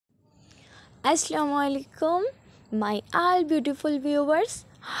Assalamu alaikum, my all beautiful viewers.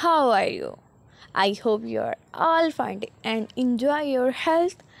 How are you? I hope you are all fine and enjoy your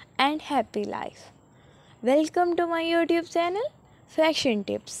health and happy life. Welcome to my YouTube channel, Fashion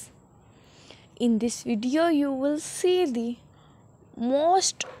Tips. In this video, you will see the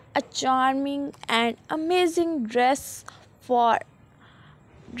most charming and amazing dress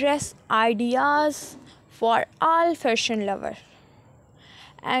ideas for all fashion lovers,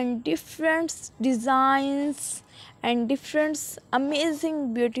 and different designs and different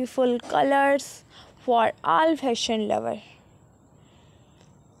amazing beautiful colors for all fashion lovers.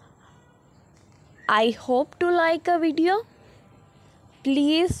 I hope to like a video.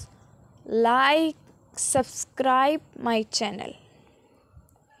 Please like, subscribe my channel.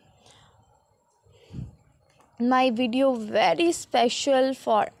 My video very special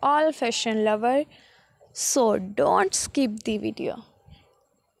for all fashion lover, so don't skip the video.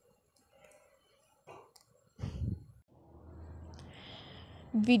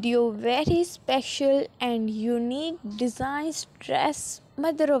 Video very special and unique designs dress,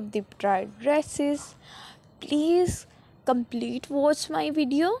 mother of the bride dresses. Please complete watch my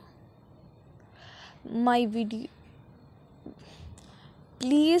video.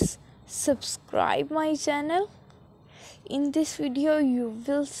 Please subscribe my channel. In this video you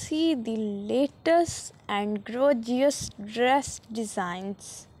will see the latest and gorgeous dress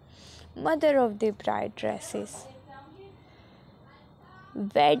designs, mother of the bride dresses,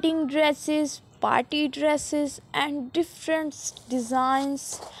 wedding dresses, party dresses, and different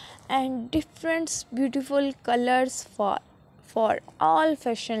designs and different beautiful colors for all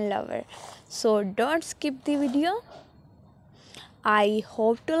fashion lover. So don't skip the video. I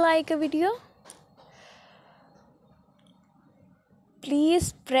hope to like a video.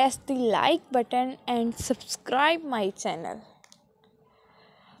 Please press the like button and subscribe my channel.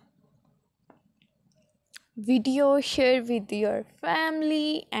 Video share with your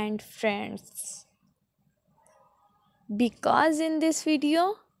family and friends, because in this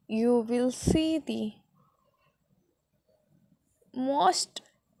video you will see the most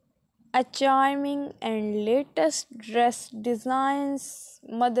charming and latest dress designs,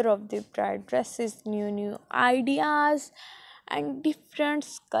 mother of the bride dresses, new ideas and different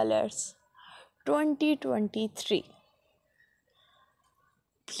colors 2023.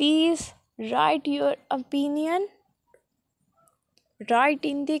 Please write your opinion, write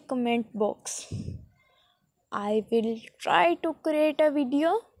in the comment box. I will try to create a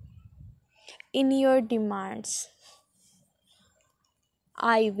video in your demands.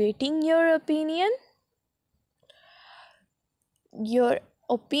 I waiting your opinion. Your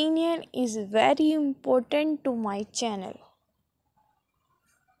opinion is very important to my channel.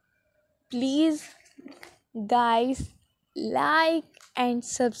 Please guys, like and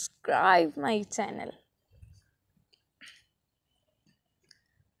subscribe my channel.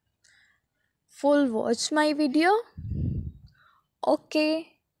 Full watch my video. Okay,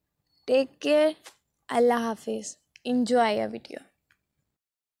 take care. Allah Hafiz. Enjoy a video.